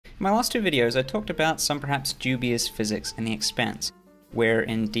In my last two videos I talked about some perhaps dubious physics in the Expanse, where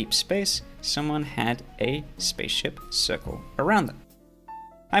in deep space someone had a spaceship circle around them.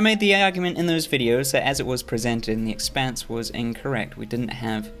 I made the argument in those videos that as it was presented in the Expanse was incorrect. We didn't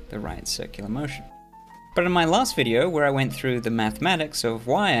have the right circular motion. But in my last video, where I went through the mathematics of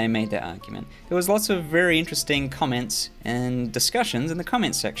why I made that argument, there was lots of very interesting comments and discussions in the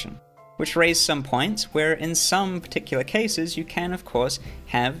comments section, which raised some points where in some particular cases you can of course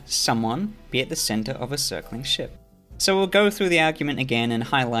have someone be at the center of a circling ship. So we'll go through the argument again and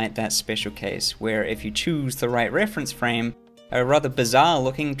highlight that special case where if you choose the right reference frame, a rather bizarre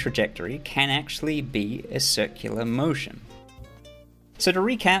looking trajectory can actually be a circular motion. So to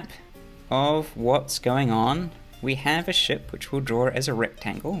recap of what's going on, we have a ship which we'll draw as a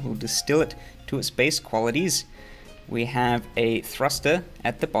rectangle. We'll distill it to its base qualities. We have a thruster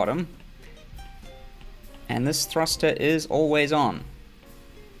at the bottom, and this thruster is always on.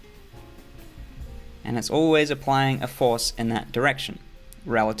 And it's always applying a force in that direction,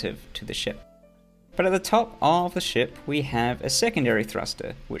 relative to the ship. But at the top of the ship we have a secondary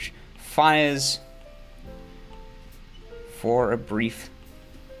thruster, which fires for a brief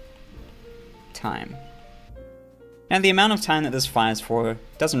time. Now the amount of time that this fires for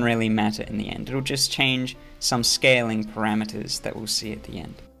doesn't really matter in the end. It'll just change some scaling parameters that we'll see at the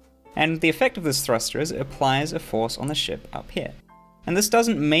end. And the effect of this thruster is it applies a force on the ship up here. And this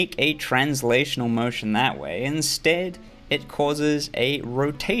doesn't make a translational motion that way. Instead, it causes a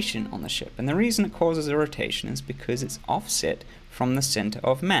rotation on the ship. And the reason it causes a rotation is because it's offset from the center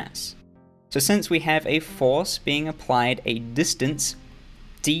of mass. So since we have a force being applied a distance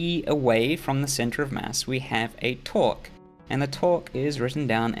d away from the center of mass, we have a torque. And the torque is written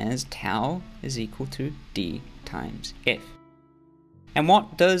down as tau is equal to d times f. And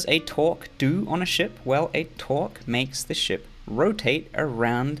what does a torque do on a ship? Well, a torque makes the ship rotate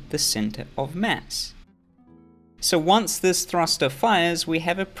around the center of mass. So once this thruster fires, we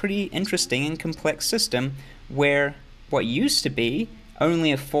have a pretty interesting and complex system where what used to be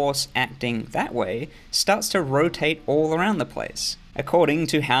only a force acting that way starts to rotate all around the place, according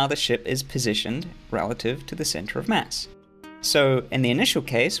to how the ship is positioned relative to the center of mass. So in the initial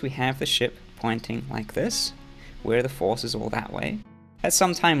case, we have the ship pointing like this, where the force is all that way. At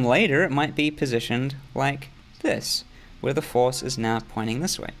some time later, it might be positioned like this, where the force is now pointing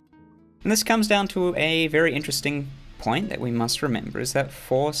this way. And this comes down to a very interesting point that we must remember, is that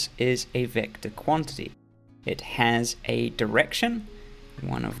force is a vector quantity. It has a direction,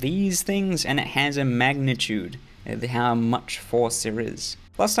 one of these things, and it has a magnitude, how much force there is.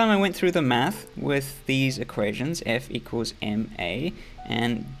 Last time I went through the math with these equations, F equals ma,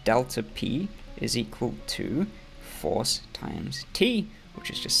 and delta P is equal to force times t,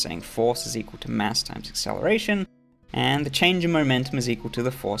 which is just saying force is equal to mass times acceleration, and the change in momentum is equal to the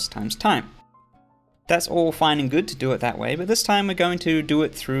force times time. That's all fine and good to do it that way, but this time we're going to do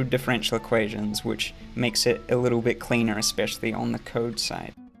it through differential equations, which makes it a little bit cleaner, especially on the code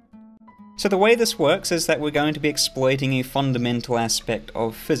side. So the way this works is that we're going to be exploiting a fundamental aspect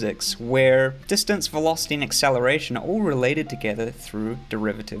of physics, where distance, velocity, and acceleration are all related together through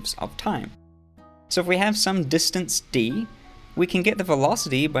derivatives of time. So if we have some distance d, we can get the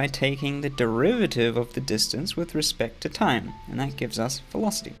velocity by taking the derivative of the distance with respect to time, and that gives us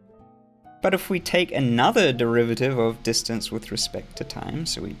velocity. But if we take another derivative of distance with respect to time,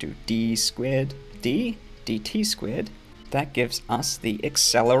 so we do d squared d, dt squared, that gives us the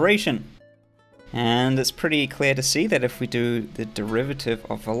acceleration. And it's pretty clear to see that if we do the derivative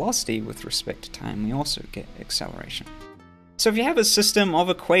of velocity with respect to time, we also get acceleration. So if you have a system of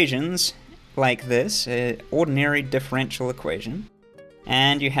equations like this, an ordinary differential equation,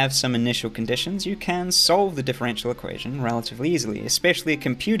 and you have some initial conditions, you can solve the differential equation relatively easily. Especially a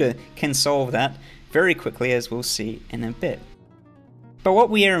computer can solve that very quickly, as we'll see in a bit. But what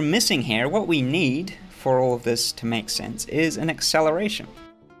we are missing here, what we need for all of this to make sense, is an acceleration.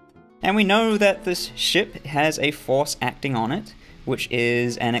 And we know that this ship has a force acting on it, which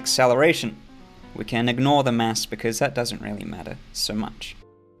is an acceleration. We can ignore the mass because that doesn't really matter so much.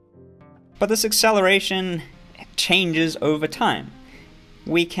 But this acceleration changes over time.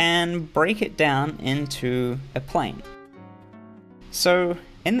 We can break it down into a plane. So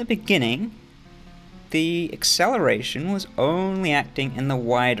in the beginning, the acceleration was only acting in the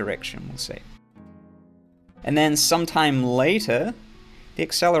y direction, we'll say. And then sometime later, the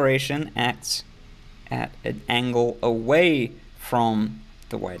acceleration acts at an angle away from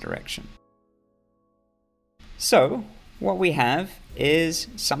the y direction. So what we have is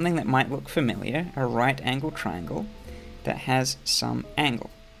something that might look familiar, a right angle triangle that has some angle.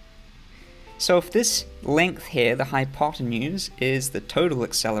 So if this length here, the hypotenuse, is the total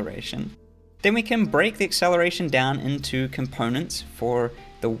acceleration, then we can break the acceleration down into components for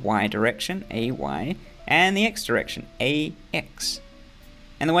the y direction, ay, and the x direction, ax.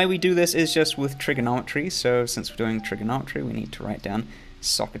 And the way we do this is just with trigonometry, so since we're doing trigonometry, we need to write down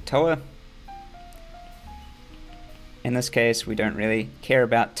SOHCAHTOA. In this case, we don't really care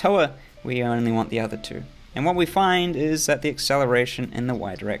about TOA, we only want the other two. And what we find is that the acceleration in the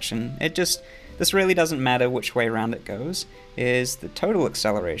y direction, this really doesn't matter which way around it goes, is the total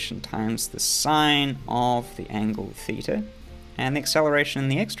acceleration times the sine of the angle theta, and the acceleration in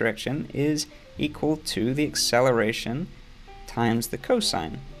the x direction is equal to the acceleration times the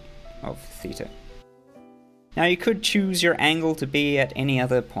cosine of theta. Now you could choose your angle to be at any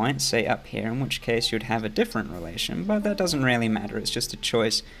other point, say up here, in which case you'd have a different relation, but that doesn't really matter, it's just a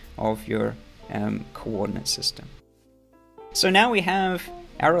choice of your coordinate system. So now we have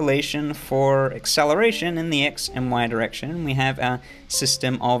our relation for acceleration in the x and y direction. We have our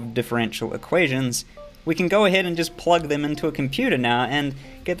system of differential equations. We can go ahead and just plug them into a computer now and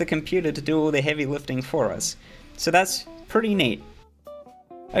get the computer to do all the heavy lifting for us. So that's pretty neat.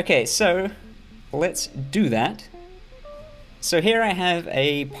 Okay, so let's do that. So here I have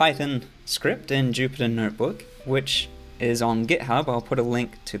a Python script in Jupyter Notebook, which is on GitHub. I'll put a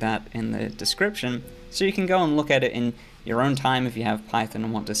link to that in the description, so you can go and look at it in your own time if you have Python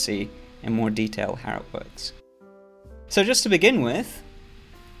and want to see in more detail how it works. So just to begin with,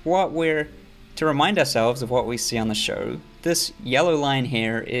 to remind ourselves of what we see on the show, this yellow line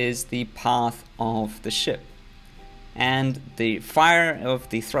here is the path of the ship. And the fire of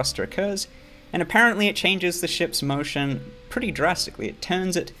the thruster occurs, and apparently it changes the ship's motion pretty drastically. It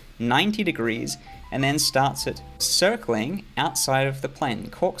turns it 90 degrees and then starts it circling outside of the plane,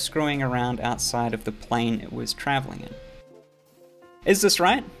 corkscrewing around outside of the plane it was traveling in. Is this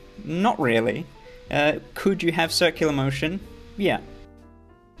right? Not really. Could you have circular motion? Yeah.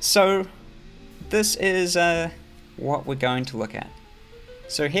 So this is what we're going to look at.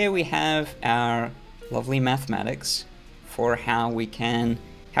 So here we have our lovely mathematics for how we can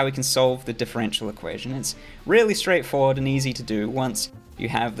solve the differential equation. It's really straightforward and easy to do once you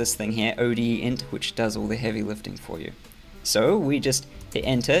have this thing here, ODEINT, which does all the heavy lifting for you. So we just hit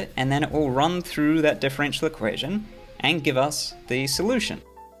enter, and then it will run through that differential equation and give us the solution.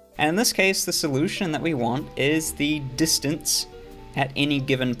 And in this case, the solution that we want is the distance at any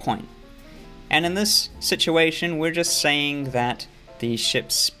given point. And in this situation, we're just saying that the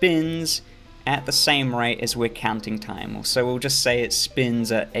ship spins at the same rate as we're counting time. So we'll just say it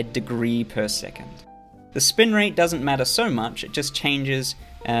spins at a degree per second. The spin rate doesn't matter so much, it just changes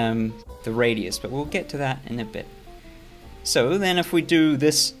the radius, but we'll get to that in a bit. So then if we do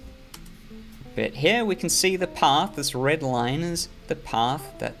this bit here, we can see the path. This red line is the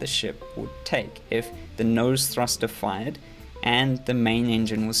path that the ship would take if the nose thruster fired and the main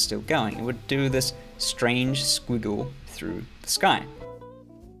engine was still going. It would do this strange squiggle through the sky.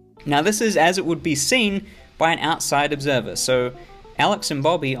 Now this is as it would be seen by an outside observer. So Alex and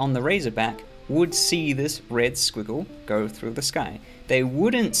Bobby on the Razorback would see this red squiggle go through the sky. They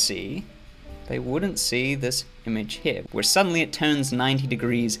wouldn't see this image here, where suddenly it turns 90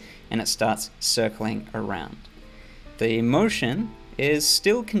 degrees and it starts circling around. The motion is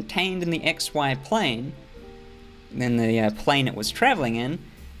still contained in the XY plane, in the plane it was traveling in,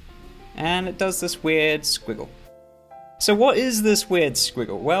 and it does this weird squiggle. So what is this weird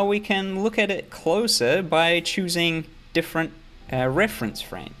squiggle? Well, we can look at it closer by choosing different reference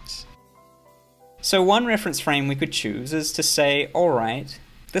frames. So one reference frame we could choose is to say, alright,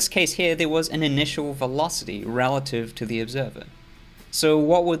 this case here there was an initial velocity relative to the observer. So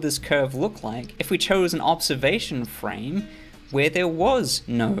what would this curve look like if we chose an observation frame where there was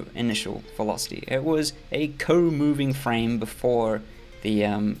no initial velocity? It was a co-moving frame before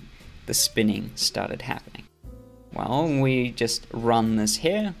the spinning started happening. Well, we just run this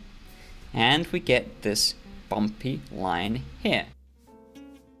here, and we get this bumpy line here.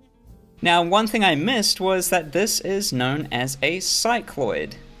 Now, one thing I missed was that this is known as a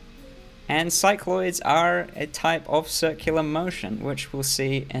cycloid. And cycloids are a type of circular motion, which we'll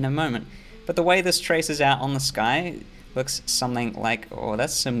see in a moment. But the way this traces out on the sky looks something like, oh,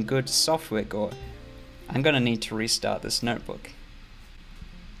 that's some good software gore. I'm gonna need to restart this notebook.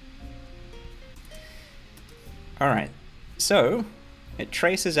 Alright, so it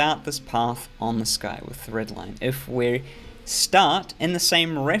traces out this path on the sky with the red line. If we start in the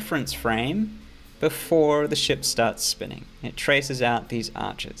same reference frame before the ship starts spinning, it traces out these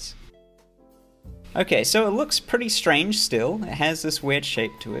arches. Okay, so it looks pretty strange still. It has this weird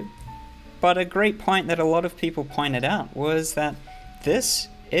shape to it. But a great point that a lot of people pointed out was that this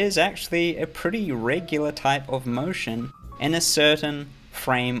is actually a pretty regular type of motion in a certain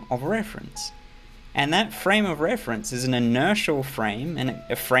frame of reference. And that frame of reference is an inertial frame, and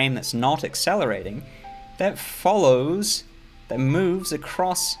a frame that's not accelerating, that moves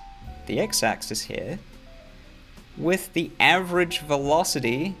across the x-axis here with the average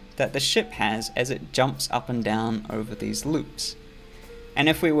velocity that the ship has as it jumps up and down over these loops. And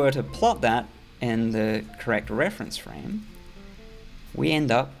if we were to plot that in the correct reference frame, we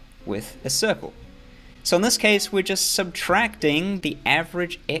end up with a circle. So in this case, we're just subtracting the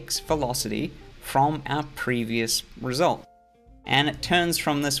average x velocity from our previous result. And it turns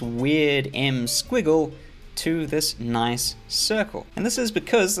from this weird M squiggle to this nice circle. And this is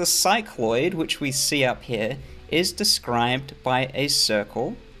because the cycloid, which we see up here, is described by a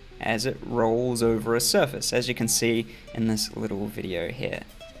circle as it rolls over a surface, as you can see in this little video here.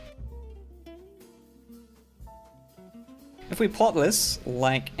 If we plot this,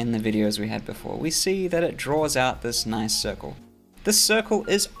 like in the videos we had before, we see that it draws out this nice circle. This circle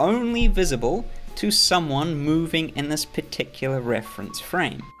is only visible to someone moving in this particular reference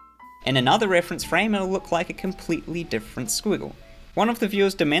frame. In another reference frame, it'll look like a completely different squiggle. One of the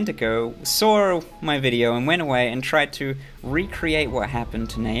viewers, Dementikko, saw my video and went away and tried to recreate what happened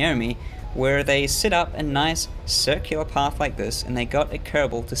to Naomi, where they set up a nice circular path like this, and they got a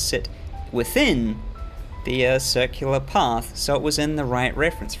Kerbal to sit within the circular path, so it was in the right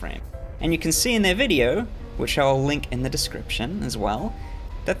reference frame. And you can see in their video, which I'll link in the description as well,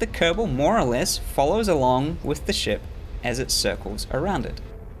 that the Kerbal more or less follows along with the ship as it circles around it.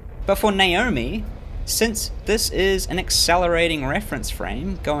 But for Naomi, since this is an accelerating reference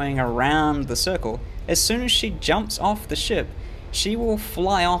frame going around the circle, as soon as she jumps off the ship, she will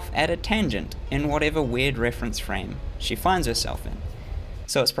fly off at a tangent in whatever weird reference frame she finds herself in.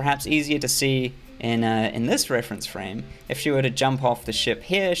 So it's perhaps easier to see in this reference frame, if she were to jump off the ship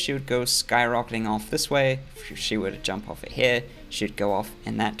here, she would go skyrocketing off this way. If she were to jump off it here, she'd go off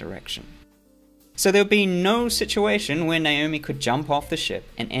in that direction. So there would be no situation where Naomi could jump off the ship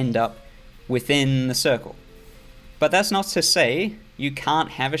and end up within the circle. But that's not to say you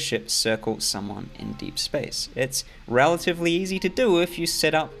can't have a ship circle someone in deep space. It's relatively easy to do if you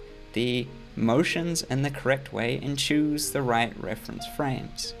set up the motions in the correct way and choose the right reference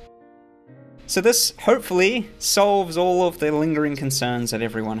frames. So this hopefully solves all of the lingering concerns that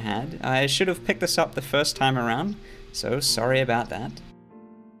everyone had. I should have picked this up the first time around, so sorry about that.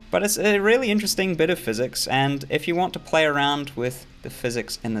 But it's a really interesting bit of physics, and if you want to play around with the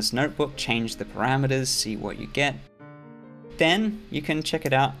physics in this notebook, change the parameters, see what you get, then you can check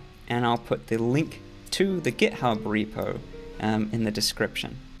it out, and I'll put the link to the GitHub repo in the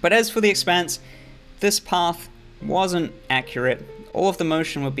description. But as for the Expanse, this path wasn't accurate. All of the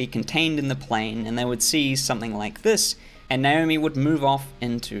motion would be contained in the plane, and they would see something like this, and Naomi would move off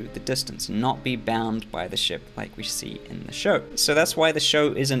into the distance and not be bound by the ship like we see in the show. So that's why the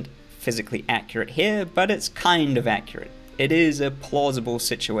show isn't physically accurate here, but it's kind of accurate. It is a plausible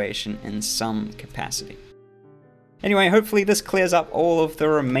situation in some capacity. Anyway, hopefully this clears up all of the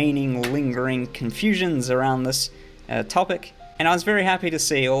remaining lingering confusions around this topic, and I was very happy to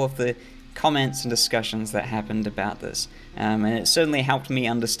see all of the comments and discussions that happened about this, and it certainly helped me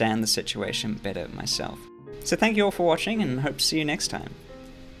understand the situation better myself. So thank you all for watching, and hope to see you next time.